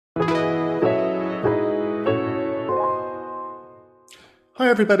Hi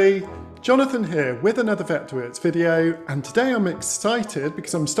everybody, Jonathan here with another Vectorworks video, and today I'm excited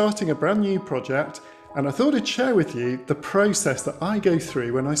because I'm starting a brand new project and I thought I'd share with you the process that I go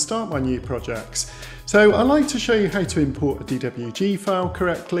through when I start my new projects. So I like to show you how to import a DWG file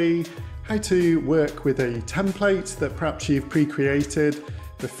correctly, how to work with a template that perhaps you've pre-created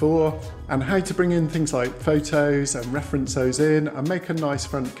before, and how to bring in things like photos and reference those in and make a nice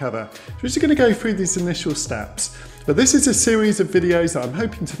front cover. So we're just going to go through these initial steps. But this is a series of videos that I'm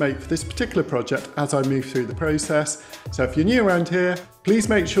hoping to make for this particular project as I move through the process. So if you're new around here, please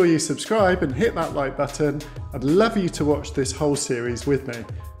make sure you subscribe and hit that like button. I'd love you to watch this whole series with me.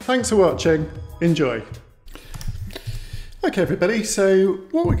 Thanks for watching, enjoy. Okay everybody, so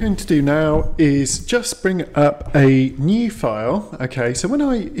what we're going to do now is just bring up a new file. Okay, so when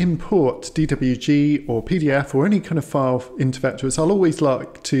I import DWG or PDF or any kind of file into Vectorworks, I'll always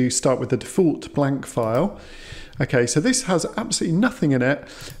like to start with the default blank file. Okay, so this has absolutely nothing in it,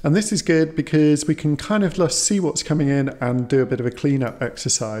 and this is good because we can kind of just see what's coming in and do a bit of a cleanup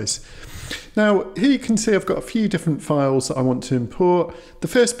exercise. Now, here you can see I've got a few different files that I want to import. The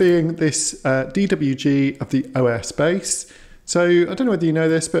first being this DWG of the OS base. So I don't know whether you know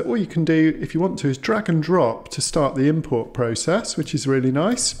this, but all you can do if you want to is drag and drop to start the import process, which is really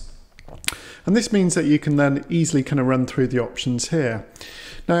nice. And this means that you can then easily kind of run through the options here.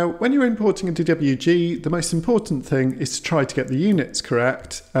 Now, when you're importing a DWG, the most important thing is to try to get the units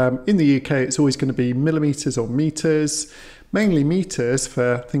correct. In the UK, it's always going to be millimeters or meters, mainly meters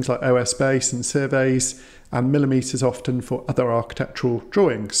for things like OS base and surveys, and millimeters often for other architectural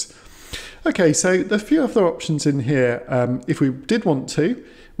drawings. Okay, so there's a few other options in here. If we did want to,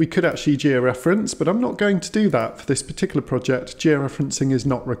 we could actually georeference, but I'm not going to do that for this particular project. Georeferencing is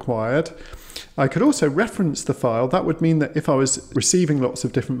not required. I could also reference the file. That would mean that if I was receiving lots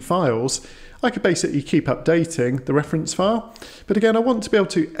of different files, I could basically keep updating the reference file. But again, I want to be able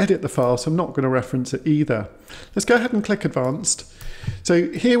to edit the file, so I'm not going to reference it either. Let's go ahead and click Advanced. So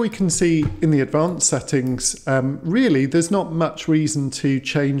here we can see in the advanced settings, really there's not much reason to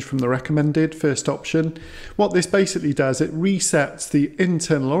change from the recommended first option. What this basically does, it resets the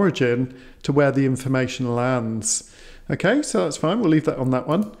internal origin to where the information lands. Okay, so that's fine, we'll leave that on that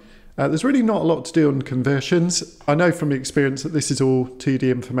one. There's really not a lot to do on conversions. I know from experience that this is all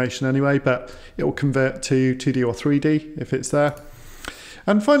 2D information anyway, but it will convert to 2D or 3D if it's there.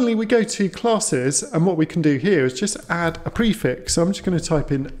 And finally, we go to classes, and what we can do here is just add a prefix. So I'm just going to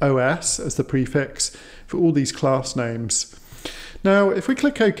type in OS as the prefix for all these class names. Now, if we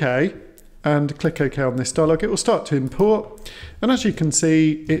click OK and click OK on this dialog, it will start to import. And as you can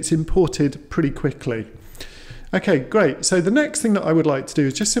see, it's imported pretty quickly. Okay, great. So the next thing that I would like to do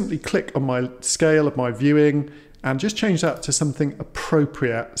is just simply click on my scale of my viewing and just change that to something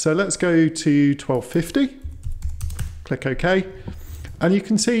appropriate. So let's go to 1250, click OK. And you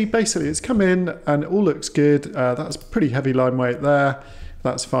can see basically it's come in and it all looks good. That's pretty heavy line weight there.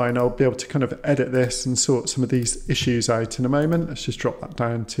 That's fine. I'll be able to kind of edit this and sort some of these issues out in a moment. Let's just drop that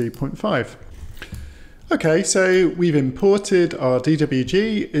down to 0.5. Okay, so we've imported our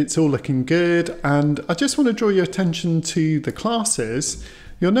DWG. It's all looking good. And I just want to draw your attention to the classes.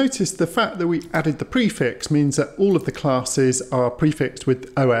 You'll notice the fact that we added the prefix means that all of the classes are prefixed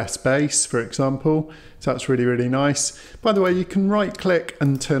with OS base, for example. So that's really, really nice. By the way, you can right click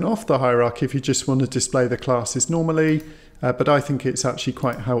and turn off the hierarchy if you just want to display the classes normally. But I think it's actually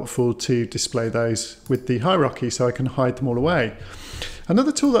quite helpful to display those with the hierarchy so I can hide them all away.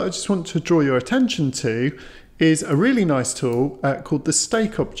 Another tool that I just want to draw your attention to is a really nice tool called the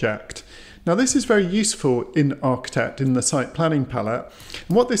stake object. Now this is very useful in Architect in the site planning palette,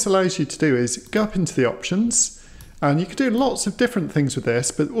 and what this allows you to do is go up into the options, and you can do lots of different things with this,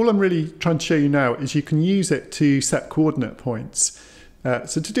 but all I'm really trying to show you now is you can use it to set coordinate points.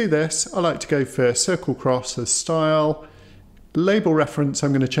 So to do this, I like to go for circle cross as style, label reference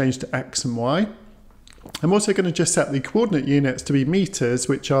I'm going to change to X and Y. I'm also going to just set the coordinate units to be meters,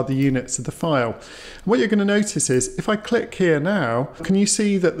 which are the units of the file. And what you're going to notice is if I click here now, can you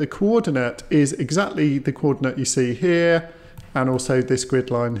see that the coordinate is exactly the coordinate you see here and also this grid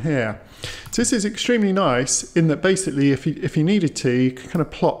line here. So this is extremely nice in that basically if you needed to, you can kind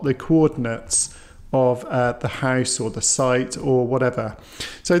of plot the coordinates of the house or the site or whatever.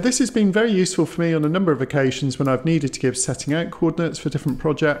 So this has been very useful for me on a number of occasions when I've needed to give setting out coordinates for different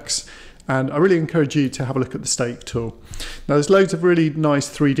projects. And I really encourage you to have a look at the stake tool. Now there's loads of really nice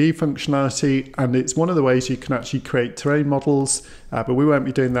 3D functionality, and it's one of the ways you can actually create terrain models, but we won't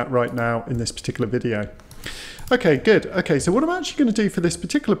be doing that right now in this particular video. Okay, good. Okay, so what I'm actually going to do for this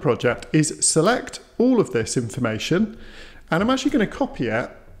particular project is select all of this information, and I'm actually going to copy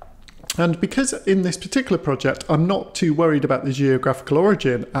it And because in this particular project, I'm not too worried about the geographical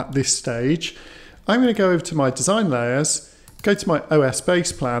origin at this stage, I'm going to go over to my design layers, go to my OS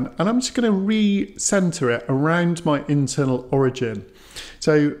base plan, and I'm just going to re-center it around my internal origin.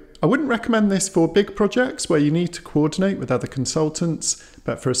 So I wouldn't recommend this for big projects where you need to coordinate with other consultants,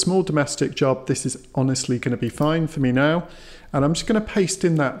 but for a small domestic job, this is honestly going to be fine for me now. And I'm just going to paste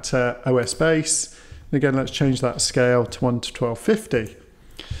in that OS base. And again, let's change that scale to 1 to 1250.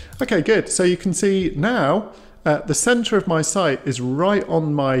 Okay, good. So you can see now the center of my site is right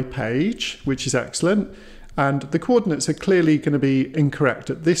on my page, which is excellent. And the coordinates are clearly going to be incorrect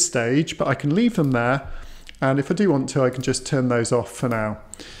at this stage, but I can leave them there. And if I do want to, I can just turn those off for now.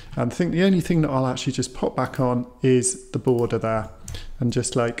 And I think the only thing that I'll actually just pop back on is the border there and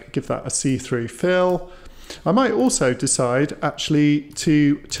just like give that a see-through fill. I might also decide actually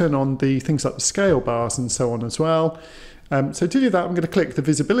to turn on the things like the scale bars and so on as well. So to do that, I'm going to click the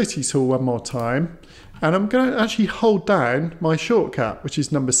visibility tool one more time, and I'm going to actually hold down my shortcut, which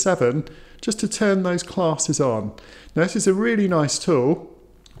is number 7, just to turn those classes on. Now this is a really nice tool.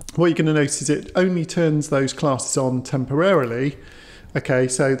 What you're going to notice is it only turns those classes on temporarily. Okay,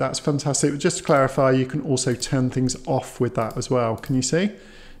 so that's fantastic. Just to clarify, you can also turn things off with that as well. Can you see?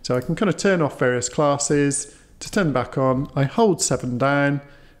 So I can kind of turn off various classes. To turn back on, I hold 7 down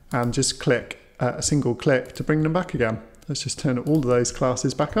and just click a single click to bring them back again. Let's just turn all of those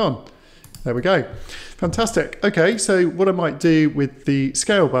classes back on. There we go. Fantastic. Okay, so what I might do with the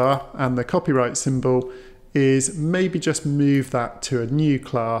scale bar and the copyright symbol is maybe just move that to a new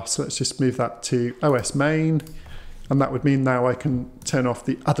class. Let's just move that to OS main. And that would mean now I can turn off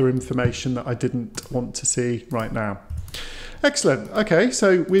the other information that I didn't want to see right now. Excellent. Okay,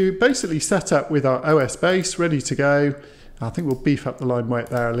 so we're basically set up with our OS base ready to go. I think we'll beef up the line weight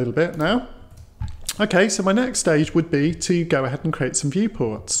there a little bit now. Okay, so my next stage would be to go ahead and create some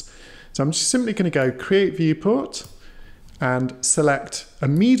viewports. So I'm just simply going to go create viewport and select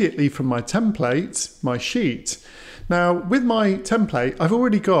immediately from my template, my sheet. Now with my template, I've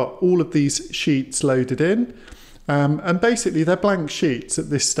already got all of these sheets loaded in. And basically they're blank sheets at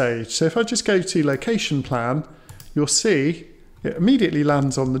this stage. So if I just go to location plan, you'll see it immediately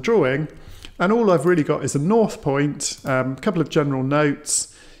lands on the drawing, and all I've really got is a north point, a couple of general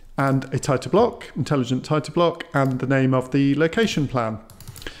notes, and a title block, intelligent title block, and the name of the location plan.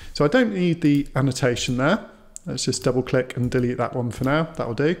 So I don't need the annotation there. Let's just double click and delete that one for now.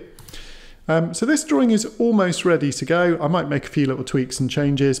 That'll do. So this drawing is almost ready to go. I might make a few little tweaks and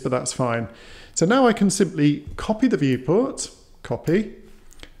changes, but that's fine. So now I can simply copy the viewport, copy,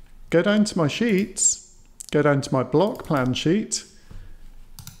 go down to my sheets, go down to my block plan sheet,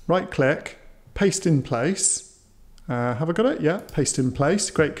 right click, paste in place. Have I got it? Yeah, paste in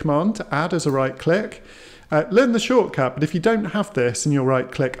place. Great command to add as a right click. Learn the shortcut, but if you don't have this in your right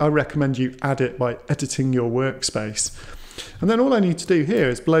click, I recommend you add it by editing your workspace. And then all I need to do here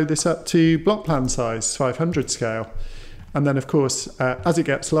is blow this up to block plan size, 500 scale. And then of course, as it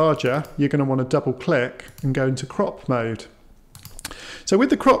gets larger, you're going to want to double click and go into crop mode. So with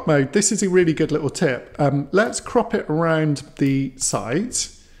the crop mode, this is a really good little tip. Let's crop it around the site.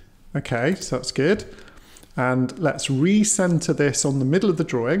 Okay, so that's good. And let's recenter this on the middle of the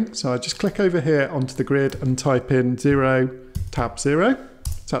drawing. So I just click over here onto the grid and type in 0, tab 0.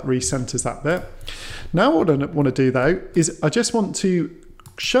 So that recenters that bit. Now what I want to do though, is I just want to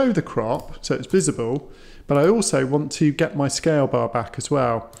show the crop so it's visible, but I also want to get my scale bar back as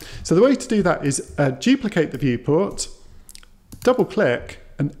well. So the way to do that is duplicate the viewport, double click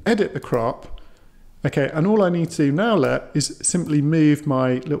and edit the crop. Okay, and all I need to do now is simply move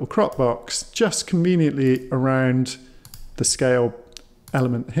my little crop box just conveniently around the scale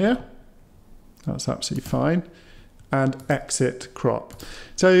element here. That's absolutely fine. And exit crop.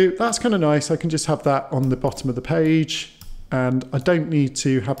 So that's kind of nice. I can just have that on the bottom of the page, and I don't need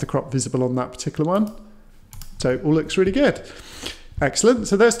to have the crop visible on that particular one. So it all looks really good. Excellent.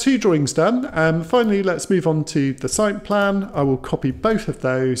 So there's 2 drawings done. Finally, let's move on to the site plan. I will copy both of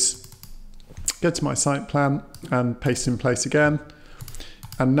those, go to my site plan and paste in place again.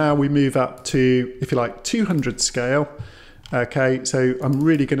 And now we move up to, if you like, 200 scale. Okay, so I'm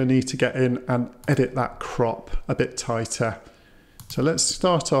really going to need to get in and edit that crop a bit tighter. So let's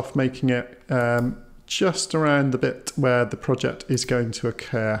start off making it just around the bit where the project is going to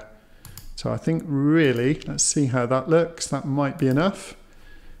occur. So I think really, let's see how that looks. That might be enough.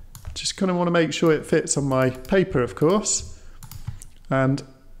 Just kind of want to make sure it fits on my paper, of course. And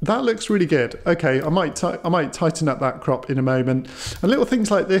that looks really good. Okay, I might tighten up that crop in a moment. And little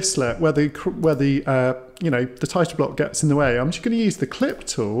things like this, where the title block gets in the way, I'm just going to use the clip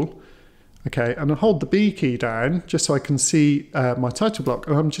tool Okay, and I hold the B key down just so I can see my title block,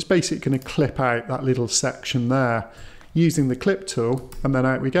 and I'm just basically going to clip out that little section there using the clip tool, and then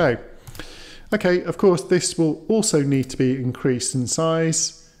out we go. Okay, of course this will also need to be increased in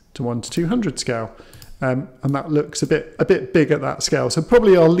size to 1 to 200 scale, and that looks a bit big at that scale, so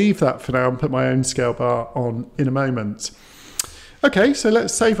probably I'll leave that for now and put my own scale bar on in a moment. Okay, so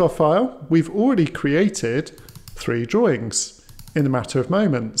let's save our file. We've already created 3 drawings in a matter of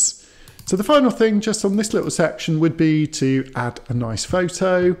moments. So the final thing just on this little section would be to add a nice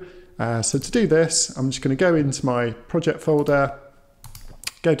photo. So to do this, I'm just going to go into my project folder,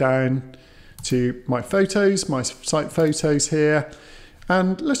 go down to my photos, my site photos here,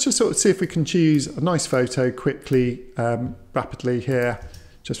 and let's just sort of see if we can choose a nice photo quickly, rapidly here,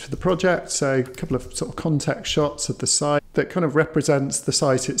 just for the project. So a couple of sort of context shots of the site that kind of represents the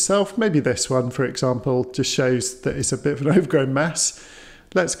site itself. Maybe this one, for example, just shows that it's a bit of an overgrown mess.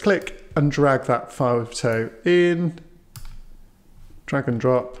 Let's click and drag that photo in, drag and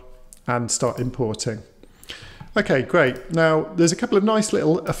drop, and start importing. Okay, great. Now there's a couple of nice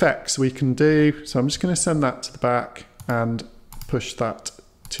little effects we can do. So I'm just going to send that to the back and push that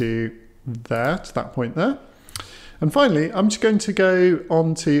to there, to that point there. And finally, I'm just going to go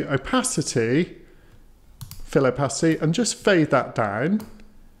on to opacity, fill opacity, and just fade that down.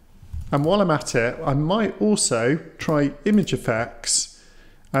 And while I'm at it, I might also try image effects.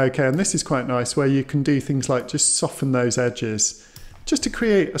 Okay, and this is quite nice where you can do things like just soften those edges just to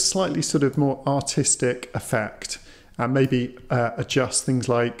create a slightly sort of more artistic effect, and maybe adjust things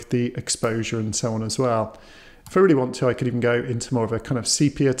like the exposure and so on as well. If I really want to, I could even go into more of a kind of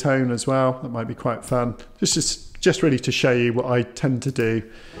sepia tone as well. That might be quite fun. Just really to show you what I tend to do.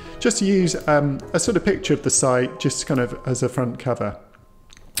 Just to use a sort of picture of the site just kind of as a front cover.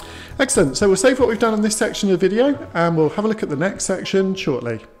 Excellent, so we'll save what we've done in this section of the video and we'll have a look at the next section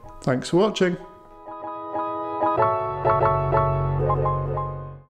shortly. Thanks for watching.